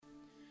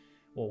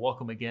Well,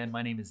 welcome again.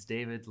 My name is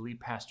David,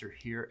 lead pastor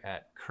here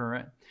at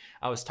Current.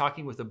 I was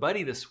talking with a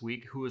buddy this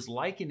week who was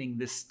likening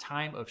this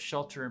time of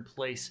shelter in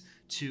place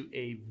to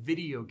a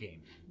video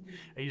game.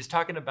 He was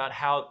talking about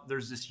how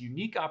there's this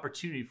unique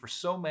opportunity for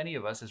so many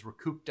of us as we're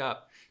cooped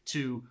up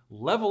to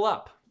level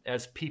up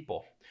as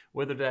people,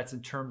 whether that's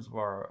in terms of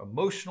our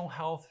emotional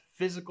health,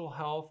 physical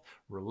health,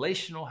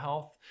 relational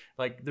health.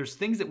 Like there's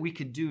things that we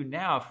could do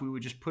now if we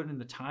would just put in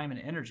the time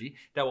and energy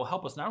that will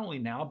help us not only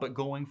now, but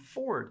going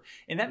forward.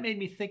 And that made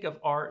me think of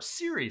our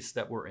series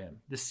that we're in,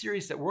 the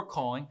series that we're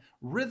calling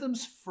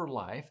Rhythms for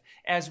Life,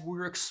 as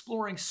we're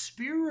exploring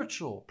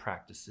spiritual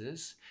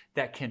practices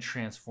that can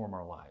transform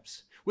our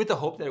lives, with the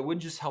hope that it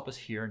wouldn't just help us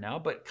here and now,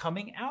 but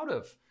coming out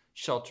of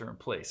shelter in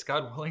place,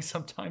 God willing,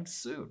 sometime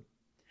soon.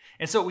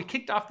 And so we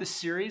kicked off this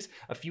series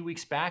a few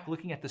weeks back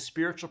looking at the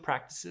spiritual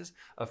practices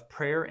of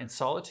prayer and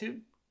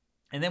solitude.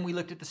 And then we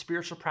looked at the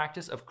spiritual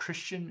practice of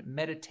Christian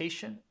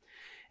meditation.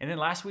 And then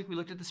last week we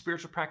looked at the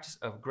spiritual practice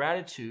of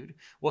gratitude.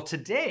 Well,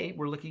 today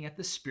we're looking at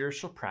the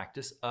spiritual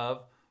practice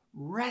of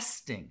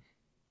resting.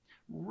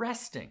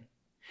 Resting.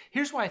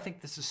 Here's why I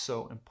think this is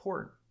so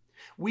important.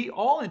 We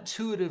all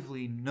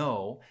intuitively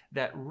know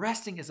that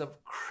resting is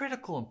of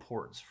critical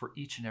importance for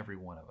each and every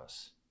one of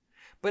us.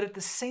 But at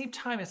the same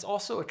time, it's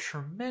also a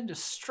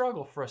tremendous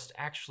struggle for us to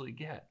actually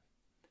get.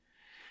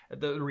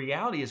 The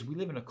reality is we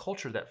live in a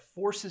culture that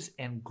forces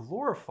and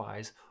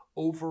glorifies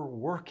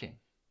overworking.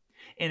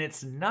 And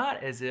it's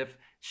not as if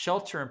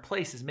shelter in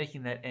place is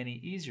making that any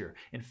easier.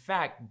 In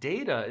fact,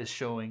 data is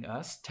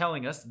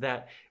telling us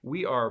that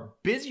we are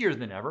busier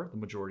than ever, the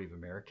majority of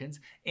Americans,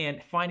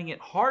 and finding it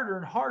harder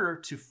and harder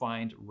to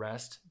find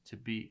rest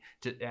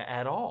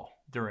at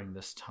all during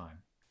this time.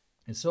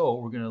 And so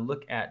we're going to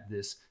look at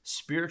this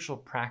spiritual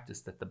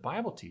practice that the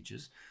Bible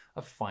teaches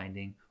of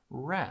finding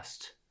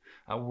rest.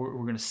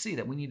 We're going to see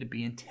that we need to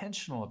be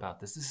intentional about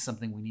this. This is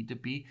something we need to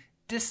be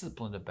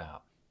disciplined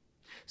about.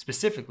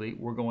 Specifically,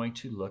 we're going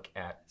to look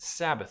at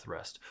Sabbath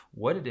rest,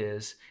 what it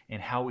is,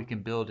 and how we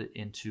can build it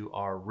into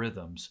our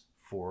rhythms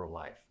for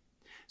life.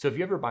 So if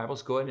you have your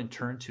Bibles, go ahead and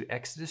turn to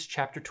Exodus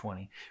chapter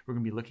 20. We're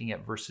going to be looking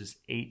at verses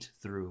 8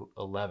 through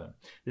 11.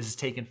 This is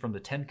taken from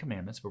the Ten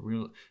Commandments, but we're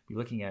going to be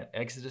looking at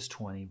Exodus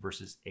 20,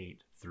 verses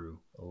 8 through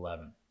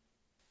 11.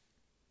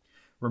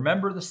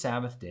 Remember the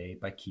Sabbath day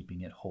by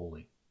keeping it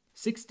holy.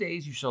 6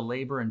 days you shall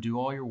labor and do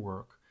all your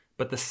work,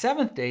 but the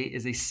seventh day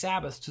is a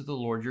Sabbath to the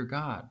Lord your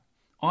God.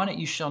 On it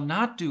you shall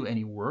not do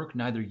any work,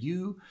 neither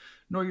you,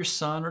 nor your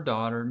son or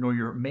daughter, nor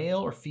your male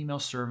or female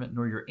servant,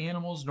 nor your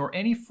animals, nor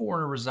any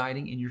foreigner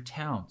residing in your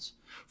towns.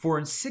 For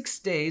in 6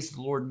 days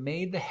the Lord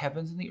made the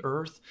heavens and the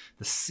earth,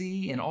 the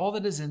sea, and all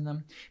that is in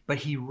them, but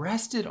he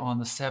rested on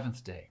the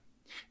seventh day.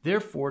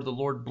 Therefore the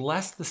Lord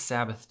blessed the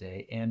Sabbath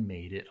day and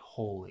made it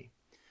holy.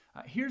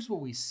 Here's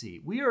what we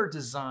see. We are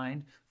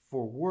designed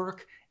for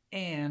work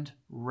and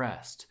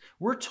rest.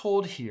 We're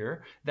told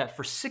here that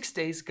for 6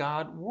 days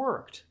God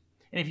worked.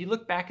 And if you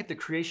look back at the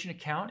creation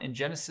account in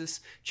Genesis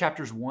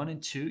chapters 1 and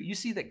 2, you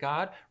see that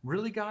God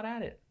really got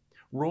at it,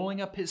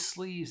 rolling up his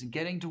sleeves and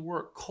getting to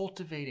work,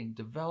 cultivating,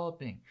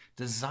 developing,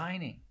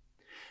 designing.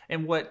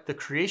 And what the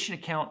creation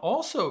account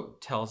also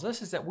tells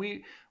us is that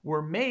we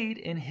were made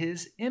in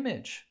his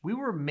image. We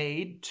were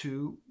made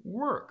to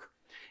work,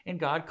 and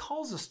God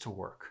calls us to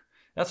work.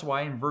 That's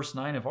why in verse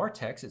 9 of our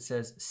text it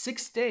says,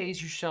 6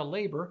 days you shall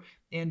labor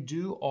and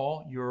do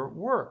all your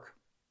work.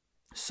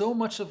 So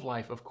much of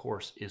life, of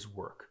course, is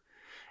work.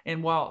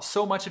 And while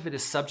so much of it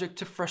is subject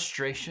to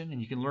frustration,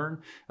 and you can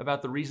learn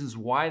about the reasons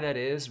why that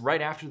is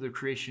right after the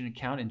creation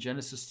account in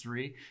Genesis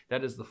 3,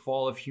 that is the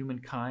fall of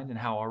humankind and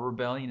how our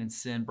rebellion and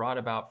sin brought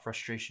about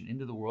frustration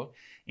into the world,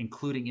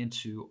 including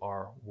into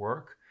our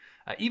work.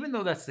 Even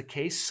though that's the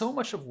case, so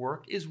much of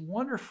work is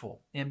wonderful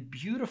and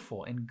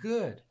beautiful and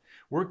good.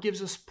 Work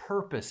gives us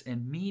purpose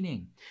and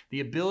meaning,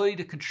 the ability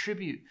to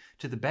contribute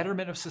to the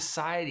betterment of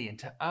society and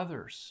to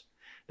others.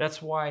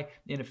 That's why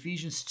in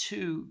Ephesians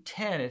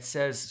 2:10 it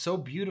says so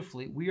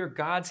beautifully, we are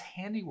God's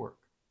handiwork,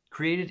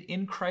 created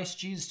in Christ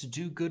Jesus to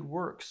do good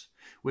works,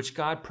 which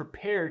God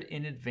prepared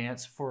in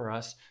advance for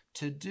us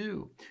to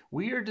do.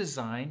 We are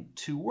designed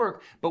to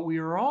work, but we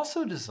are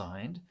also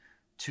designed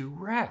to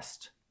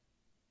rest.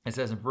 It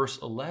says in verse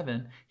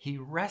 11, he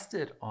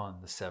rested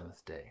on the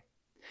seventh day.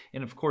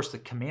 And of course, the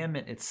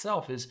commandment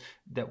itself is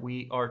that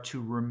we are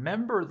to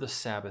remember the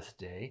Sabbath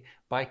day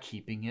by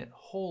keeping it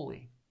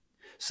holy.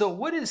 So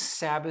what is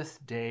Sabbath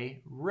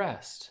day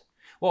rest?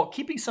 Well,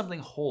 keeping something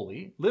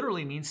holy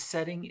literally means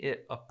setting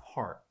it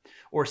apart,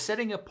 or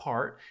setting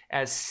apart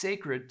as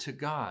sacred to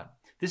God.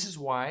 This is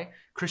why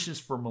Christians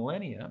for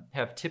millennia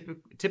have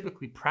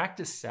typically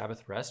practiced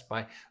Sabbath rest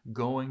by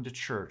going to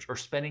church or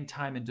spending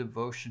time in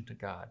devotion to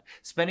God,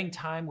 spending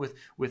time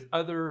with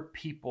other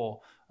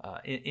people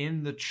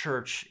in the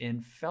church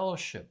in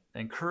fellowship,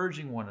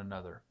 encouraging one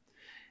another.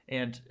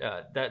 And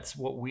that's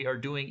what we are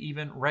doing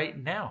even right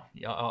now,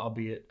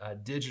 albeit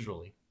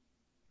digitally.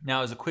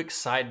 Now, as a quick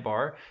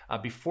sidebar,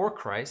 before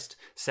Christ,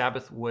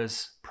 Sabbath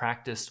was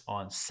practiced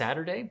on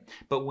Saturday,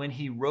 but when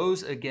he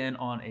rose again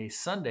on a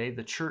Sunday,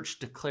 the church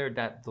declared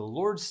that the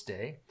Lord's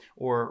Day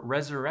or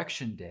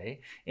Resurrection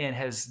Day, and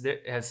has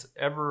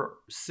ever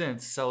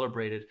since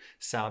celebrated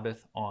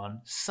Sabbath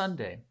on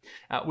Sunday,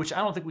 which I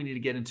don't think we need to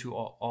get into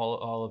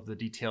all of the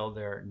detail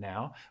there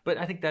now, but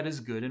I think that is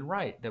good and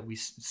right that we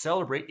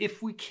celebrate,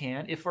 if we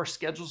can, if our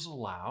schedules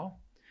allow,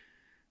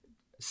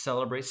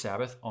 celebrate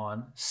Sabbath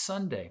on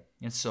Sunday.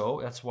 And so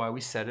that's why we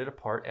set it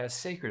apart as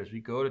sacred as we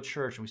go to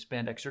church and we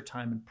spend extra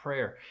time in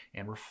prayer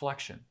and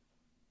reflection.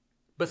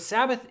 But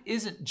Sabbath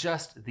isn't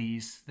just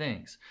these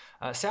things.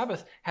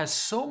 Sabbath has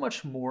so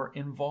much more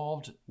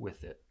involved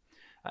with it.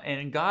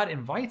 And God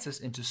invites us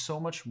into so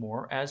much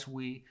more as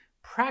we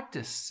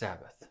practice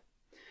Sabbath.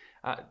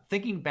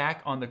 Thinking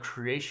back on the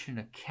creation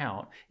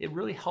account, it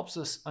really helps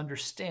us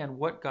understand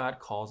what God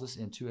calls us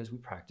into as we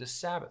practice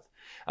Sabbath.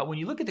 When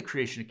you look at the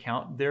creation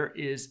account, there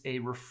is a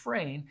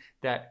refrain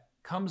that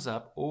comes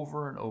up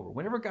over and over.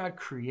 Whenever God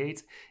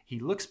creates, he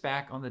looks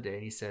back on the day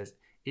and he says,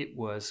 "It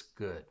was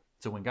good."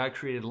 So when God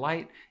created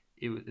light,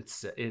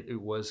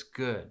 it was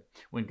good.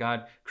 When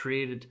God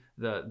created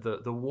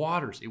the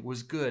waters, it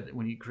was good.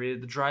 When he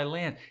created the dry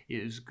land,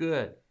 it was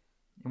good.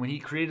 And when he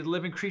created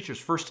living creatures,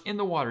 first in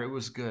the water, it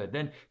was good.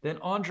 Then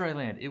on dry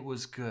land, it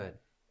was good.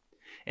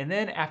 And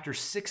then after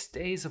 6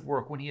 days of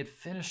work, when he had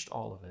finished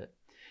all of it,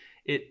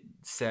 it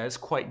says,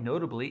 quite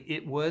notably,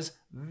 it was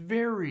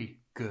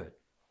very good.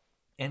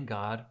 And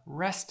God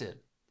rested.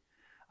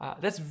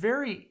 That's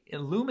very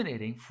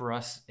illuminating for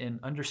us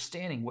in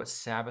understanding what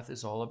Sabbath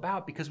is all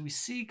about, because we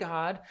see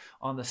God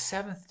on the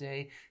seventh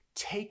day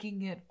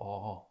taking it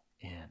all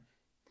in,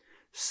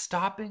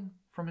 stopping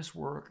from his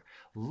work,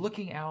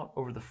 looking out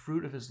over the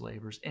fruit of his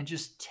labors, and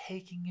just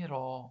taking it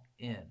all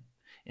in,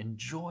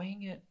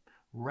 enjoying it,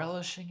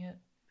 relishing it.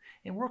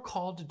 And we're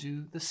called to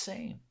do the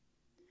same.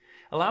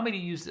 Allow me to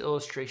use the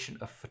illustration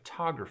of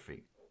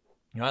photography.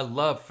 I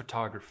love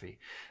photography.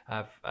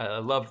 I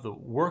love the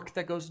work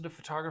that goes into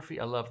photography.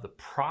 I love the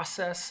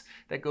process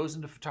that goes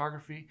into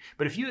photography.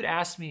 But if you had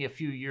asked me a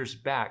few years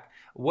back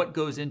what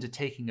goes into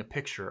taking a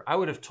picture, I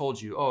would have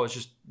told you, oh, it's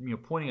just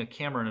pointing a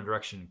camera in a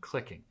direction and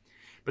clicking.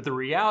 But the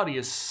reality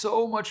is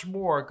so much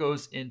more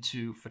goes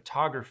into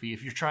photography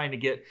if you're trying to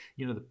get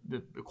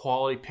the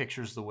quality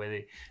pictures the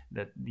way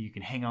that you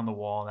can hang on the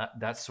wall and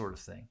that sort of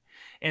thing.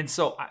 And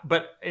so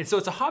it's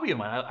a hobby of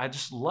mine. I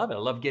just love it. I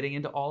love getting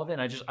into all of it.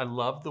 And I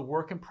love the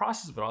work and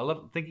process of it. I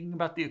love thinking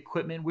about the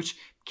equipment, which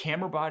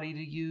camera body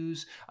to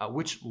use,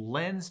 which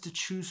lens to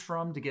choose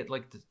from to get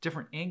like the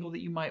different angle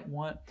that you might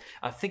want.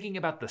 Thinking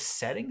about the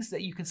settings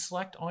that you can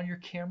select on your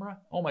camera.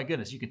 Oh my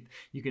goodness, you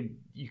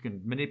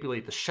can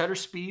manipulate the shutter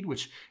speed,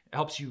 which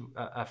helps you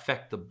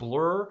affect the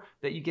blur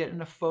that you get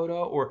in a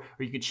photo, or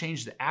you can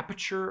change the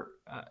aperture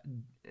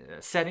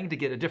setting to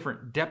get a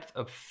different depth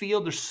of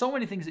field. There's so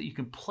many things that you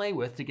can play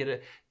with to get a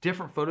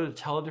different photo to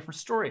tell a different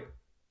story.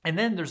 And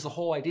then there's the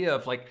whole idea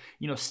of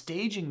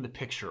staging the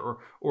picture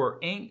or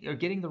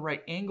getting the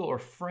right angle or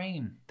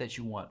frame that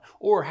you want,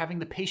 or having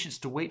the patience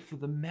to wait for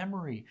the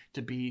memory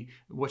to be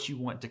what you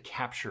want to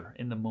capture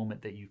in the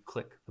moment that you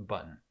click the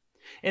button.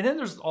 And then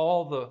there's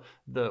all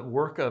the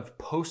work of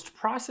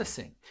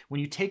post-processing.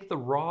 When you take the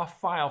raw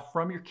file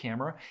from your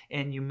camera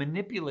and you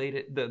manipulate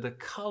it, the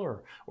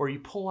color, or you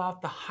pull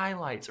out the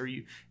highlights, or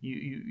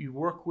you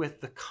work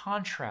with the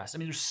contrast. I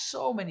mean, there's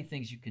so many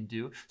things you can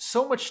do,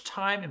 so much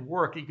time and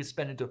work that you can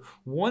spend into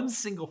one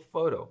single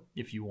photo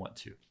if you want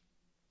to.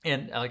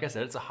 And like I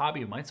said, it's a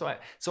hobby of mine,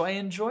 so I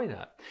enjoy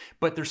that.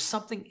 But there's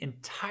something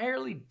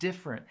entirely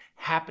different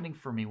happening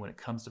for me when it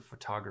comes to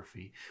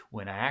photography,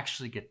 when I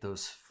actually get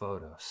those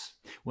photos,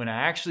 when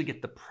I actually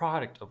get the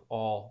product of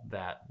all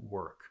that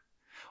work.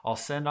 I'll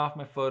send off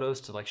my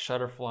photos to like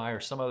Shutterfly or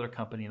some other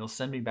company, and they'll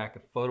send me back a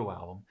photo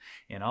album,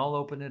 and I'll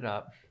open it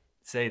up,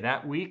 say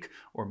that week,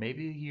 or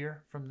maybe a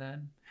year from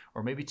then,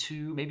 or maybe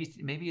two,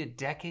 maybe a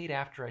decade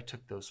after I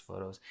took those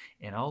photos,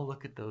 and I'll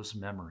look at those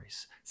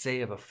memories,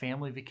 say of a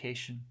family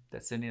vacation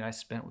that Cindy and I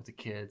spent with the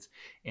kids,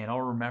 and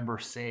I'll remember,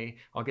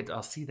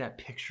 I'll see that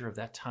picture of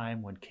that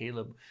time when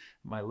Caleb,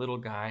 my little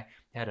guy,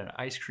 had an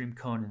ice cream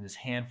cone in his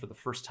hand for the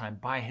first time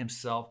by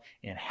himself,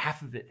 and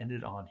half of it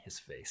ended on his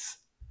face.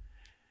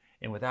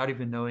 And without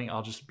even knowing,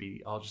 I'll just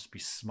be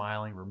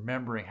smiling,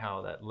 remembering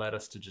how that led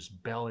us to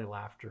just belly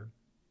laughter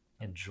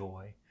and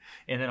joy.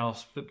 And then I'll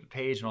flip the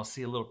page and I'll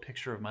see a little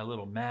picture of my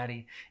little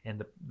Maddie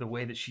and the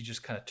way that she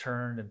just kind of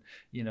turned, and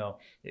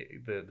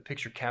the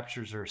picture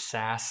captures her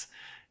sass,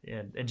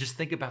 and just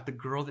think about the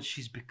girl that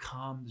she's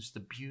become. There's the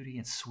beauty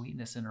and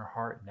sweetness in her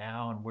heart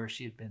now and where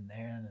she had been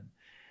then.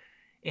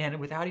 And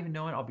without even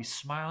knowing, I'll be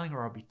smiling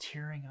or I'll be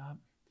tearing up.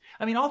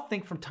 I mean, I'll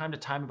think from time to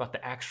time about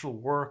the actual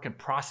work and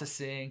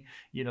processing,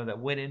 that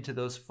went into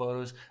those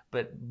photos.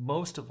 But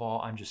most of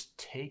all, I'm just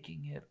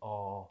taking it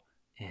all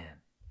in,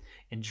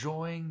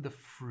 enjoying the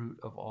fruit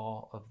of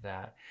all of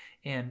that,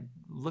 and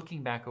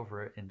looking back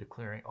over it and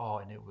declaring, oh,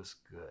 and it was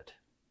good.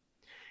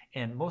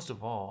 And most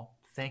of all,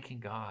 thanking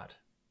God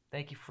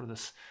Thank you for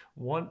this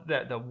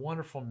that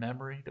wonderful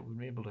memory that we've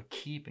been able to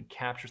keep and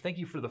capture. Thank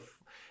you for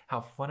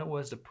how fun it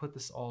was to put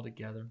this all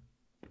together.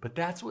 But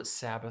that's what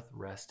Sabbath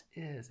rest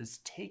is. It's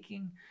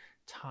taking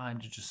time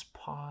to just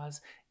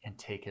pause and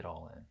take it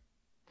all in.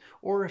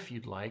 Or if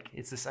you'd like,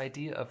 it's this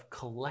idea of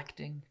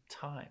collecting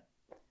time.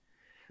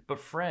 But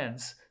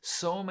friends,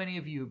 so many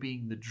of you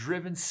being the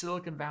driven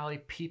Silicon Valley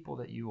people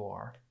that you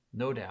are,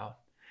 no doubt,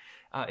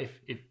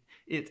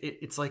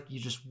 it's like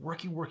you're just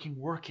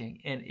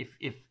working. And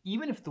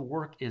even if the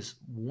work is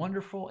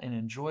wonderful and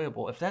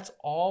enjoyable, if that's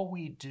all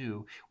we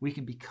do, we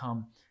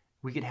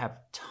could have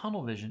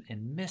tunnel vision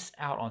and miss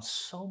out on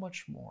so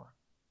much more.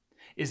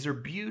 Is there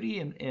beauty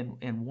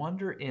and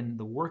wonder in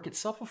the work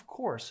itself? Of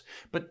course,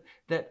 but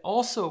that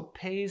also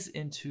pays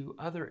into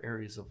other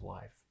areas of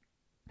life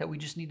that we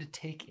just need to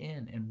take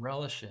in and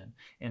relish in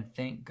and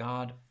thank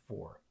God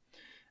for.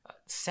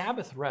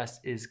 Sabbath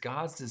rest is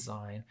God's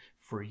design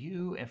for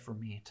you and for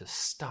me to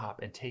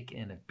stop and take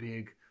in a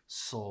big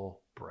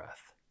soul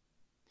breath.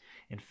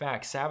 In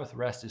fact, Sabbath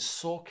rest is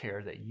soul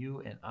care that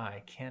you and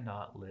I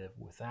cannot live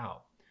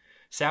without.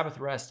 Sabbath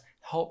rest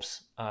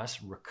helps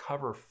us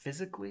recover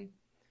physically,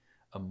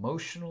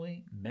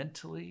 emotionally,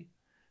 mentally,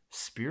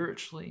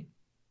 spiritually.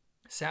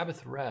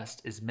 Sabbath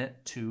rest is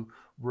meant to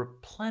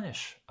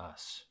replenish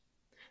us.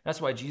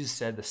 That's why Jesus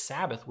said the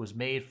Sabbath was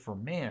made for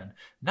man,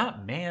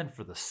 not man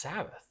for the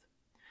Sabbath.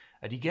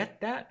 Do you get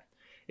that?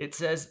 It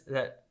says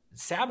that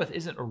Sabbath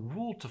isn't a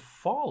rule to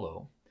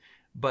follow,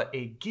 but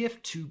a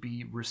gift to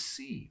be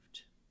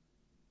received.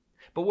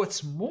 But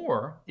what's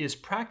more is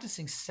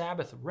practicing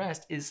Sabbath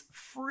rest is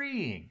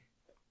freeing.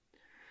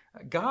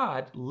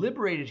 God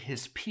liberated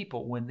his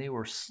people when they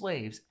were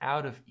slaves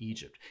out of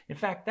Egypt. In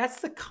fact, that's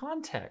the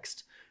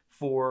context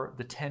for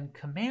the Ten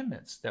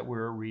Commandments that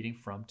we're reading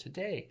from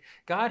today.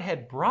 God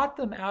had brought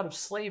them out of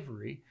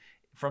slavery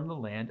from the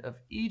land of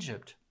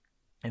Egypt.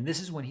 And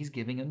this is when he's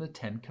giving them the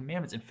Ten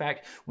Commandments. In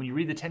fact, when you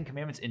read the Ten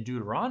Commandments in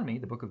Deuteronomy,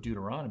 the book of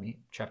Deuteronomy,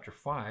 chapter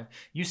 5,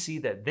 you see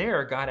that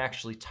there God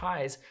actually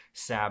ties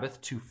Sabbath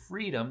to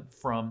freedom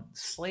from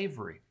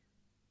slavery,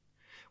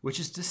 which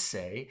is to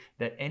say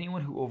that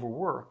anyone who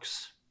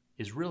overworks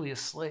is really a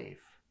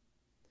slave.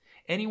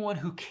 Anyone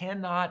who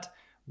cannot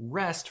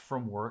rest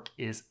from work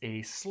is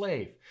a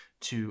slave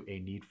to a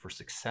need for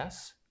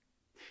success,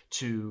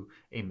 to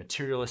a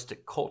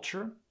materialistic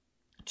culture,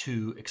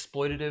 to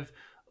exploitative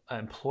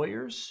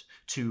employers,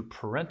 to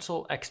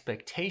parental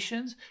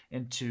expectations,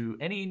 and to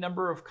any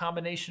number of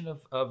combination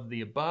of the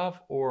above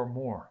or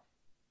more.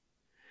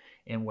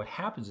 And what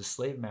happens is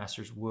slave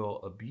masters will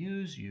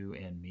abuse you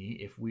and me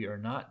if we are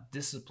not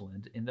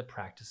disciplined in the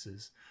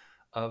practices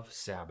of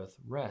Sabbath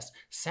rest.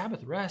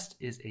 Sabbath rest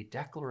is a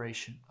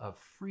declaration of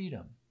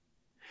freedom.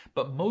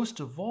 But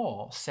most of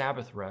all,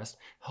 Sabbath rest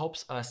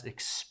helps us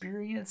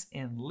experience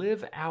and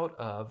live out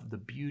of the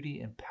beauty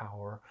and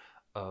power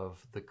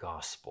of the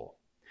gospel,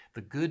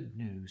 the good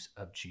news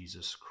of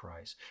Jesus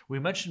Christ. We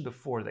mentioned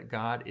before that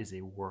God is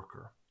a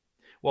worker.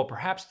 Well,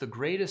 perhaps the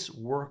greatest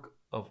work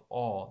of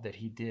all that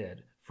he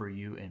did for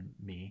you and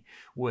me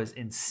was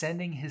in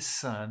sending his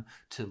son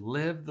to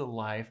live the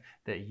life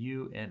that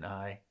you and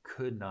I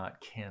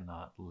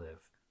cannot live.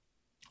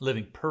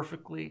 Living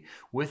perfectly,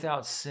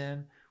 without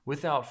sin,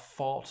 without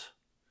fault,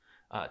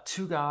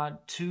 to God,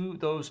 to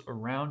those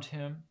around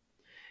him,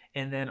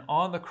 and then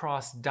on the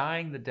cross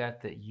dying the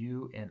death that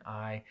you and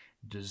I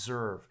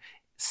deserve,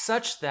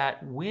 such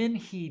that when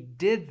he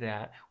did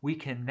that, we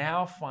can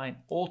now find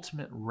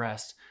ultimate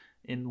rest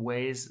in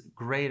ways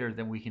greater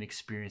than we can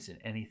experience in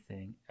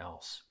anything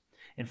else.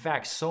 In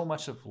fact, so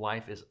much of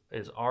life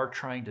is our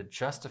trying to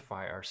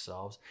justify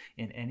ourselves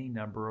in any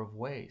number of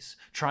ways,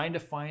 trying to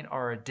find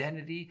our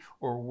identity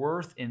or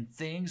worth in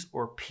things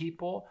or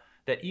people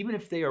that, even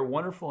if they are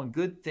wonderful and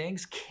good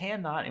things,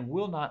 cannot and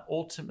will not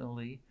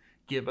ultimately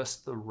give us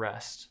the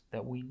rest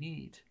that we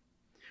need.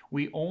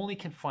 We only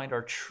can find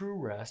our true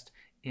rest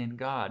in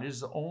God. It is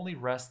the only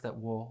rest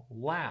that will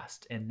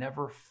last and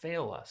never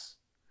fail us.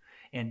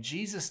 And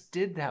Jesus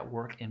did that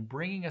work in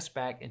bringing us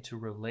back into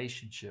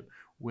relationship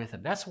with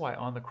him. That's why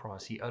on the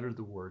cross he uttered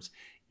the words,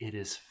 "It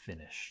is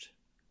finished."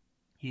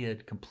 He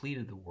had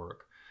completed the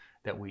work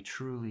that we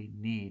truly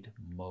need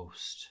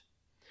most.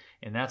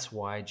 And that's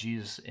why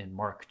Jesus in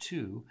Mark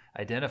 2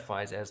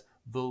 identifies as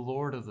the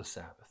Lord of the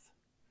Sabbath.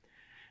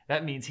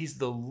 That means he's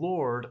the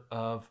Lord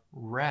of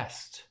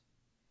rest.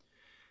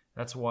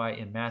 That's why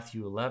in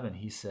Matthew 11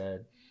 he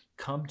said,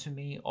 "Come to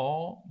me,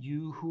 all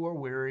you who are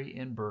weary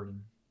and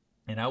burdened,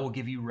 and I will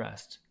give you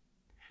rest.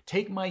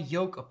 Take my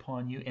yoke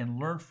upon you and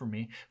learn from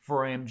me,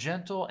 for I am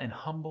gentle and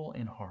humble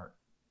in heart,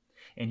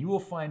 and you will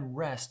find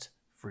rest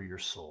for your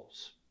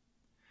souls."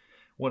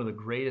 One of the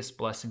greatest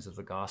blessings of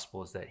the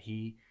gospel is that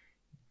he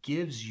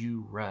gives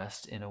you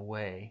rest in a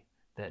way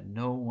that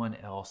no one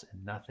else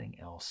and nothing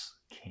else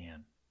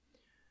can.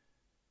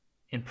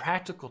 In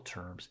practical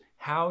terms,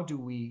 how do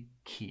we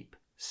keep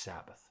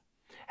Sabbath?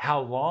 How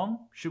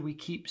long should we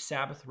keep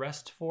Sabbath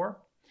rest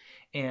for?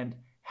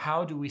 And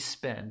how do we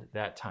spend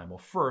that time? Well,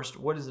 first,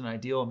 what is an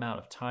ideal amount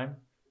of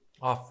time?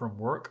 off from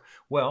work?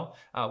 Well,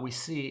 we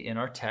see in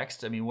our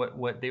text, I mean,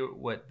 what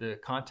the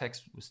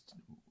context was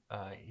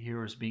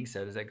here is being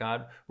said is that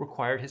God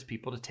required his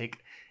people to take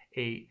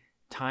a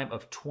time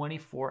of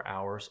 24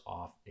 hours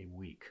off a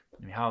week.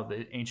 I mean, how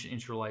the ancient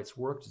Israelites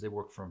worked is they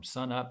worked from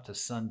sun up to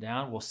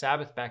sundown. Well,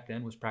 Sabbath back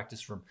then was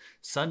practiced from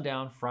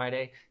sundown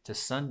Friday to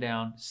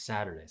sundown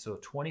Saturday. So a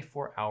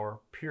 24-hour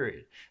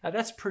period. Now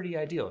that's pretty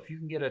ideal. If you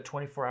can get a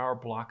 24-hour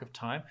block of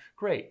time,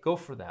 great, go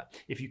for that.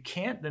 If you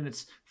can't, then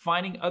it's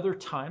finding other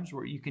times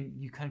where you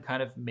can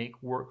kind of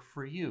make work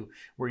for you,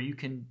 where you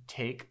can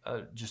take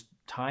just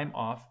time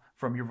off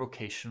from your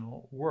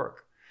vocational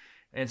work.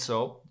 And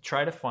so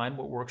try to find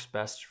what works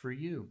best for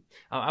you.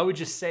 I would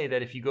just say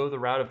that if you go the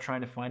route of trying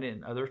to find it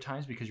in other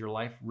times because your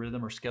life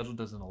rhythm or schedule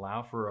doesn't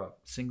allow for a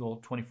single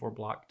 24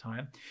 block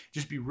time,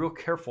 just be real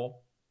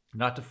careful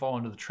not to fall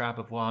into the trap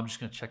of, well, I'm just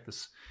going to check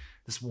this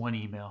one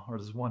email or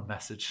this one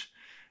message,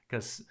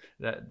 because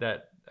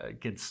that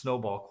can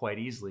snowball quite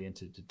easily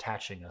into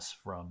detaching us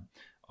from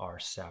our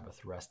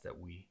Sabbath rest that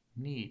we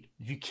need.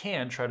 If you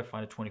can, try to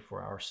find a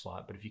 24-hour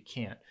slot, but if you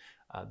can't,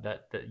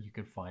 that you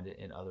can find it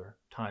in other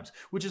times,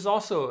 which is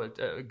also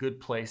a good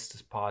place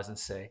to pause and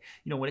say,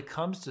 when it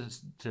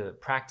comes to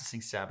practicing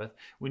Sabbath,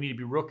 we need to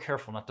be real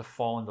careful not to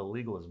fall into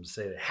legalism, to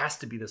say that it has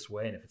to be this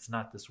way, and if it's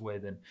not this way,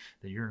 then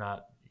you're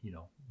not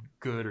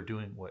good or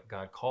doing what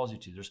God calls you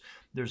to.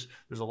 There's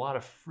a lot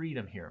of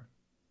freedom here,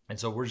 and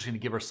so we're just going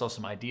to give ourselves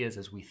some ideas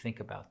as we think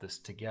about this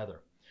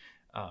together.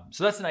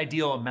 So that's an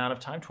ideal amount of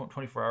time,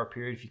 24-hour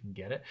period if you can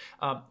get it.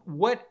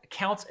 What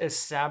counts as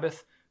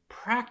Sabbath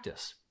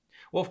practice?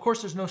 Well, of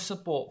course, there's no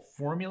simple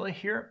formula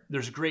here.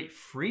 There's great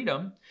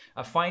freedom.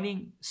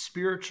 Finding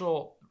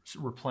spiritual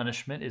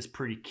replenishment is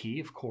pretty key,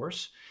 of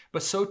course,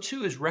 but so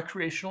too is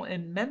recreational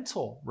and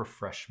mental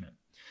refreshment.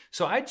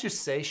 So I'd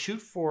just say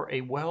shoot for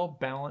a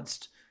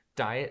well-balanced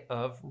diet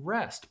of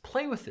rest.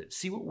 Play with it.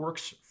 See what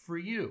works for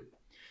you.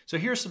 So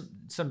here's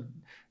some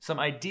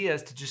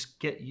ideas to just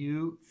get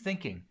you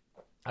thinking.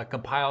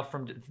 Compiled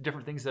from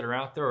different things that are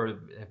out there or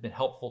have been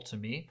helpful to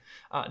me.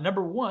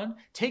 Number one,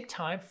 take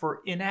time for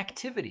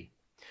inactivity.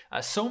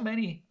 So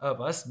many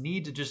of us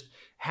need to just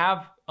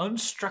have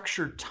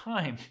unstructured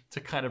time to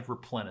kind of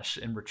replenish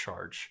and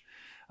recharge.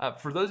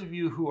 For those of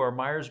you who are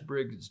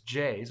Myers-Briggs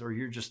J's, or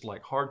you're just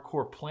like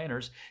hardcore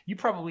planners, you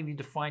probably need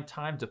to find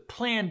time to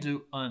plan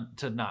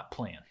to not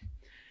plan.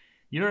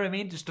 You know what I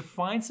mean? Just to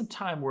find some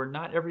time where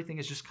not everything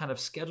is just kind of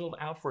scheduled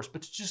out for us,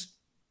 but to just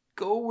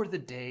go where the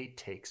day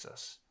takes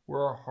us,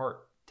 where our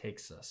heart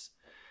takes us.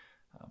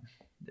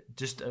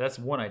 That's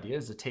one idea,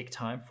 is to take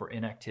time for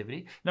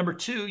inactivity. Number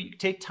two, you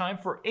take time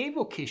for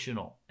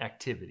avocational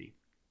activity.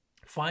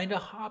 Find a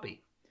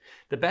hobby.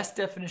 The best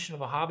definition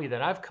of a hobby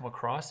that I've come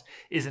across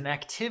is an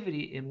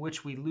activity in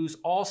which we lose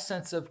all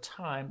sense of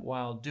time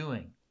while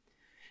doing.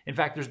 In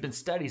fact, there's been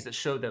studies that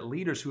show that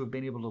leaders who have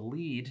been able to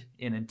lead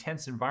in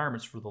intense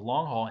environments for the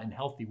long haul in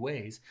healthy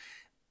ways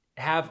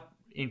have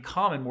in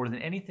common more than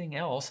anything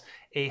else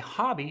a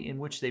hobby in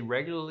which they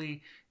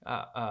regularly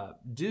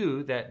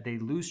do that they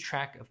lose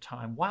track of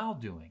time while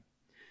doing.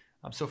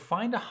 So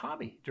find a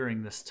hobby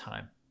during this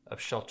time of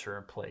shelter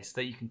in place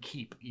that you can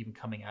keep even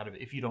coming out of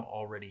it if you don't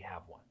already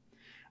have one.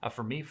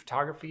 For me,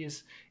 photography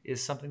is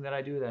something that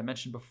I do that I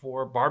mentioned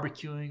before.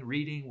 Barbecuing,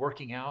 reading,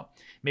 working out.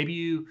 Maybe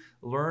you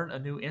learn a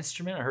new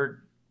instrument. I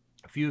heard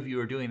a few of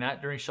you are doing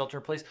that during shelter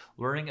in place.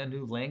 Learning a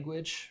new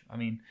language. I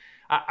mean,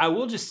 I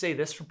will just say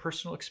this from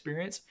personal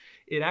experience.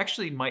 It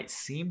actually might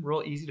seem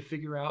real easy to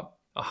figure out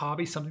a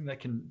hobby, something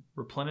that can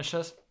replenish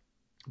us.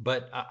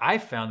 But I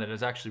found that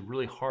it's actually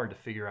really hard to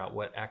figure out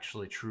what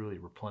actually truly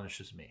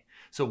replenishes me.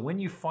 So when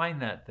you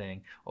find that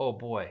thing, oh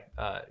boy,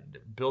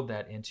 build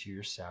that into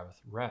your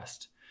Sabbath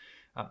rest.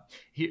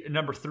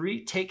 Number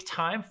three, take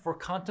time for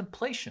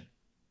contemplation.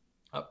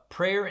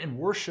 Prayer and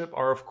worship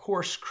are, of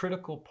course,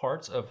 critical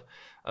parts of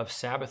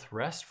Sabbath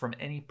rest from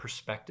any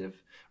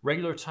perspective.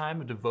 Regular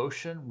time of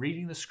devotion,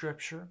 reading the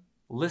scripture,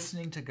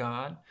 listening to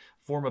God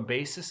form a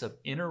basis of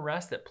inner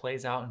rest that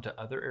plays out into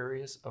other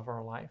areas of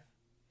our life.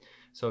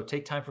 So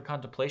take time for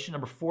contemplation.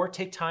 Number four,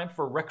 take time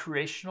for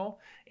recreational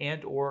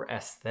and or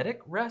aesthetic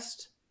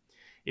rest.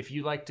 If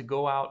you like to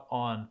go out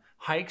on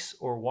hikes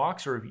or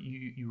walks, or if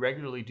you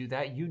regularly do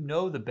that, you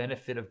know the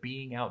benefit of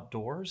being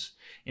outdoors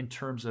in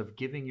terms of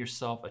giving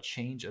yourself a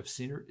change of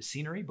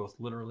scenery, both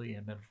literally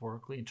and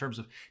metaphorically, in terms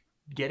of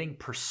getting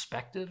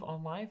perspective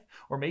on life,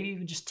 or maybe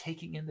even just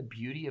taking in the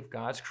beauty of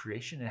God's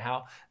creation and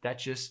how that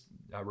just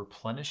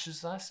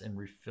replenishes us and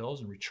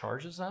refills and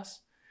recharges us.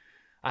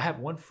 I have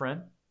one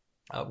friend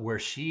where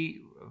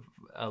she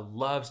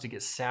loves to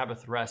get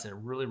Sabbath rest, and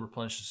it really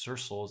replenishes her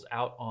soul, is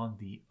out on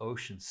the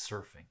ocean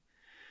surfing.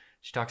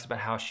 She talks about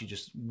how she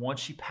just,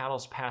 once she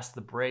paddles past the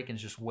break and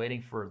is just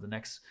waiting for the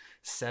next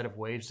set of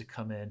waves to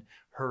come in,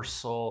 her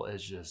soul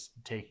is just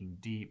taking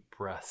deep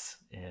breaths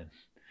in,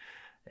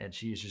 and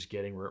she is just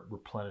getting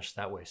replenished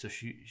that way. So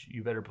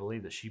you better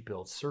believe that she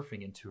builds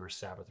surfing into her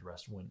Sabbath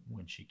rest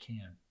when she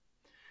can.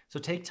 So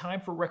take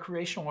time for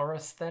recreational or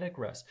aesthetic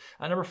rest.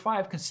 Number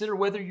five, consider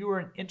whether you are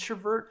an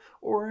introvert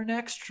or an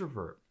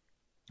extrovert.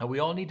 And we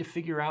all need to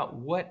figure out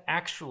what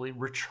actually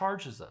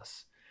recharges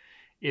us.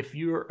 If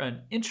you're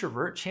an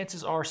introvert,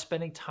 chances are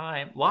spending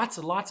time, lots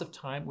and lots of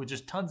time with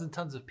just tons and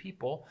tons of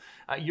people,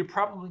 you're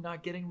probably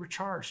not getting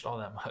recharged all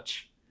that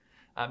much.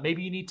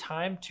 Maybe you need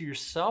time to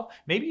yourself.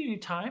 Maybe you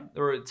need time,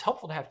 or it's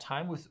helpful to have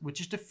time with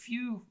just a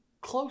few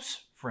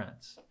close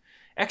friends.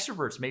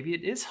 Extroverts, maybe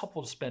it is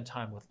helpful to spend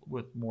time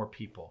with more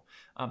people.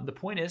 The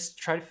point is,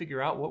 try to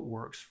figure out what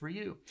works for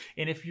you.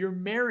 And if you're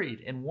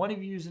married and one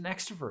of you is an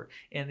extrovert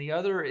and the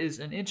other is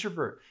an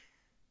introvert,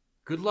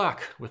 good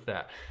luck with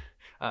that.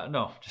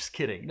 No, just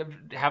kidding.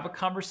 Have a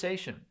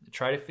conversation.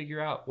 Try to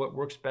figure out what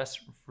works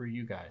best for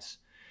you guys.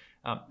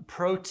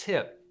 Pro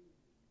tip.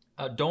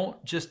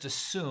 Don't just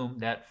assume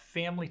that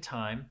family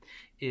time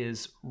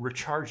is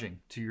recharging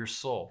to your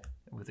soul.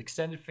 With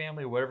extended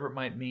family or whatever it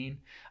might mean,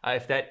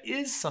 if that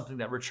is something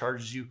that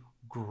recharges you,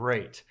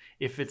 great.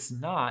 If it's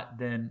not,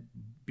 then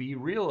be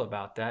real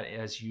about that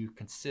as you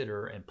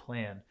consider and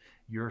plan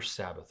your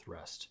Sabbath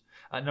rest.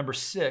 Number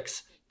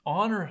 6,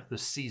 honor the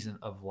season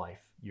of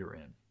life you're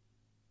in.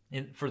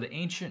 And for the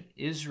ancient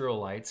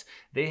Israelites,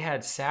 they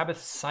had Sabbath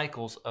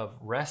cycles of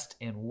rest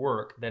and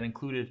work that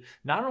included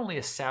not only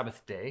a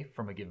Sabbath day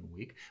from a given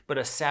week, but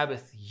a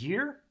Sabbath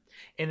year,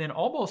 and then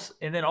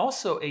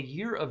also a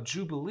year of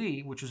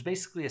Jubilee, which was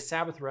basically a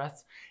Sabbath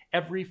rest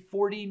every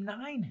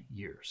 49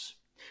 years.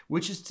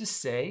 Which is to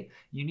say,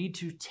 you need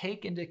to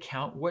take into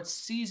account what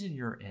season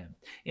you're in.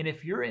 And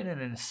if you're in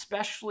an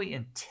especially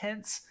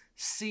intense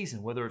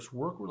season, whether it's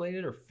work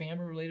related or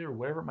family related or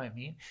whatever it might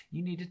mean,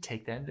 you need to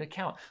take that into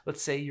account.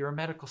 Let's say you're a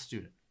medical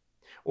student,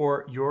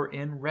 or you're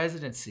in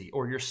residency,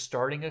 or you're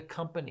starting a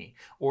company,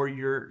 or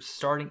you're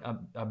starting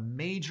a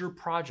major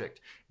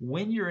project.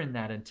 When you're in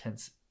that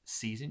intense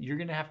season, you're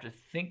going to have to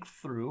think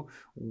through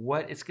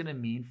what it's going to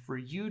mean for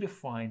you to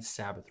find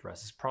Sabbath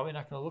rest. It's probably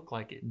not going to look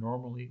like it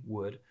normally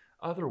would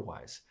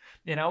otherwise.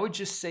 And I would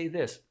just say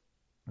this: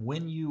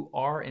 when you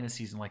are in a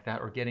season like that,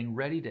 or getting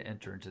ready to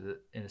enter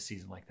in a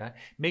season like that,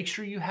 make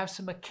sure you have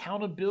some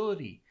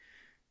accountability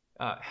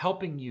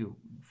helping you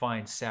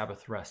find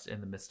Sabbath rest in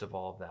the midst of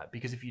all of that.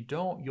 Because if you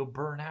don't, you'll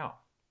burn out.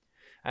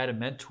 I had a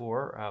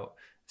mentor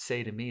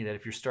say to me that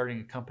if you're starting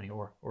a company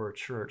or a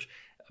church,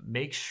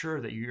 make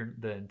sure that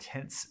the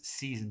intense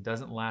season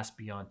doesn't last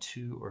beyond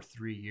 2 or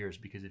 3 years,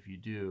 because if you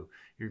do,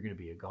 you're going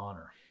to be a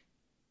goner.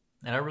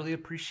 And I really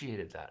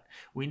appreciated that.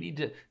 We need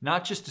to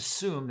not just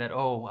assume that,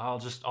 oh,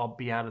 I'll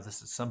be out of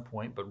this at some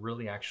point, but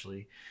really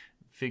actually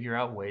figure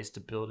out ways to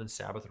build in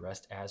Sabbath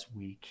rest as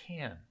we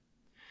can.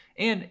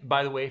 And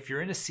by the way, if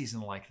you're in a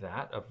season like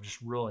that of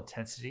just real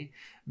intensity,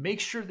 make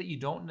sure that you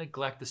don't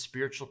neglect the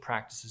spiritual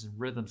practices and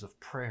rhythms of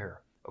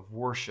prayer, of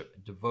worship,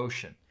 and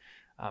devotion.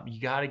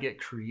 You got to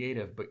get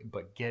creative,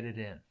 but get it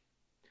in.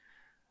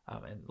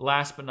 And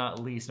last but not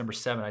least, number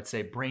 7, I'd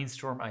say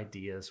brainstorm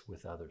ideas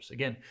with others.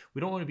 Again,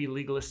 we don't want to be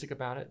legalistic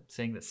about it,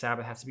 saying that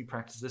Sabbath has to be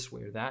practiced this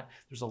way or that.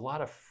 There's a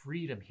lot of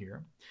freedom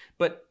here.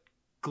 But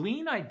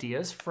glean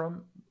ideas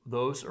from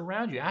those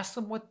around you. Ask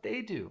them what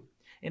they do.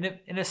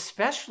 And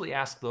especially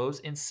ask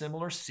those in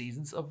similar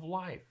seasons of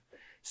life.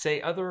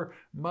 Say other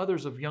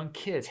mothers of young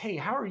kids, hey,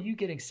 how are you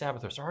getting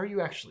Sabbath rest? Are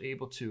you actually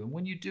able to? And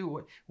when you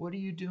do, what are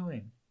you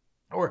doing?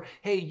 Or,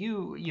 hey,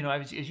 you know,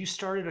 as you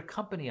started a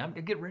company, I'm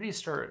getting ready to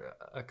start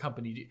a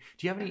company. Do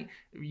you have any,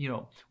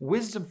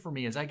 wisdom for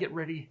me as I get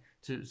ready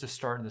to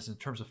start in this in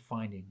terms of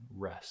finding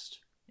rest?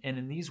 And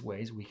in these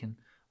ways, we can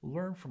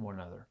learn from one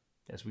another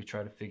as we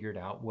try to figure it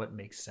out what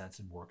makes sense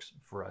and works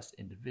for us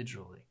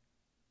individually.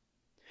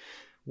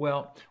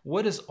 Well,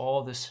 what does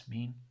all this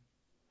mean?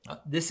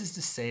 This is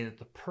to say that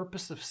the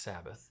purpose of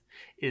Sabbath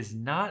is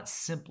not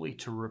simply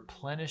to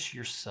replenish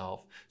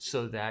yourself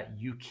so that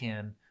you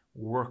can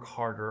work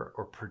harder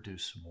or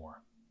produce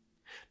more.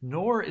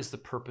 Nor is the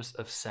purpose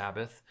of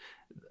Sabbath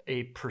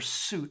a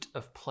pursuit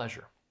of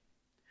pleasure.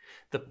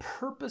 The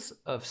purpose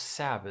of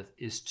Sabbath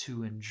is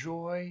to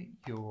enjoy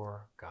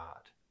your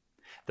God.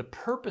 The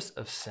purpose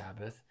of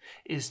Sabbath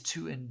is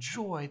to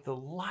enjoy the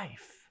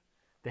life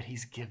that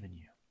He's given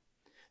you.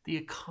 The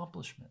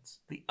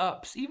accomplishments, the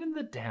ups, even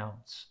the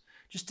downs,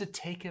 just to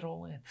take it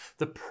all in.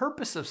 The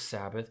purpose of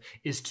Sabbath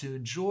is to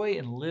enjoy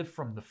and live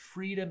from the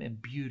freedom and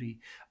beauty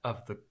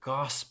of the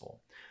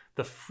gospel,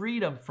 the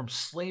freedom from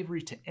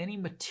slavery to any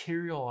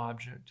material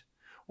object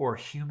or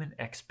human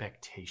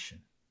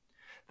expectation.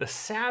 The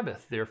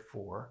Sabbath,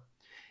 therefore,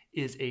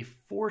 is a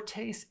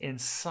foretaste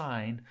and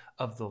sign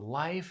of the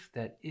life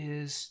that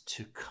is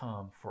to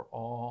come for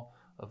all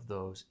of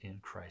those in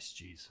Christ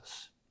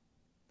Jesus.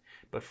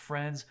 But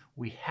friends,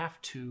 we have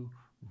to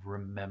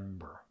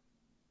remember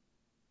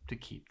to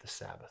keep the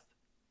Sabbath.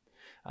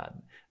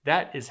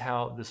 That is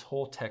how this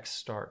whole text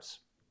starts.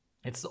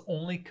 It's the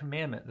only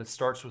commandment that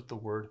starts with the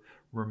word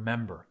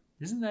remember.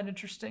 Isn't that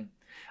interesting?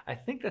 I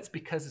think that's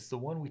because it's the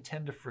one we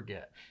tend to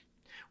forget.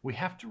 We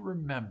have to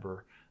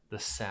remember the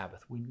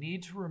Sabbath. We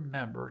need to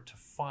remember to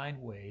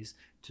find ways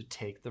to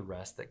take the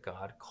rest that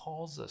God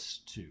calls us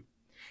to.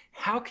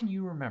 How can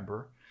you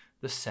remember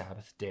the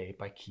Sabbath day?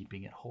 By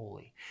keeping it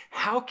holy.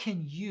 How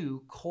can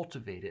you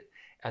cultivate it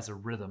as a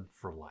rhythm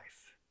for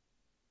life?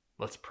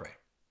 Let's pray.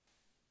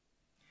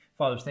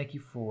 Father, thank you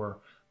for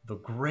the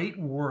great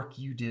work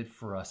you did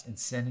for us in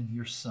sending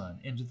your Son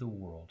into the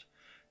world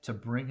to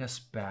bring us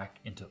back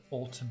into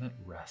ultimate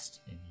rest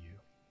in you.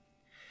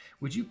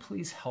 Would you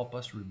please help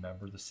us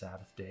remember the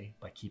Sabbath day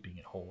by keeping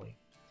it holy?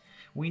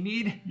 We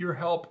need your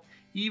help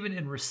even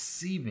in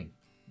receiving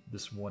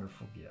this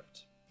wonderful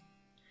gift.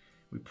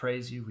 We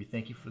praise you. We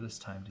thank you for this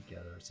time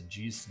together. It's in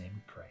Jesus' name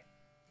we pray.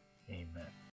 Amen.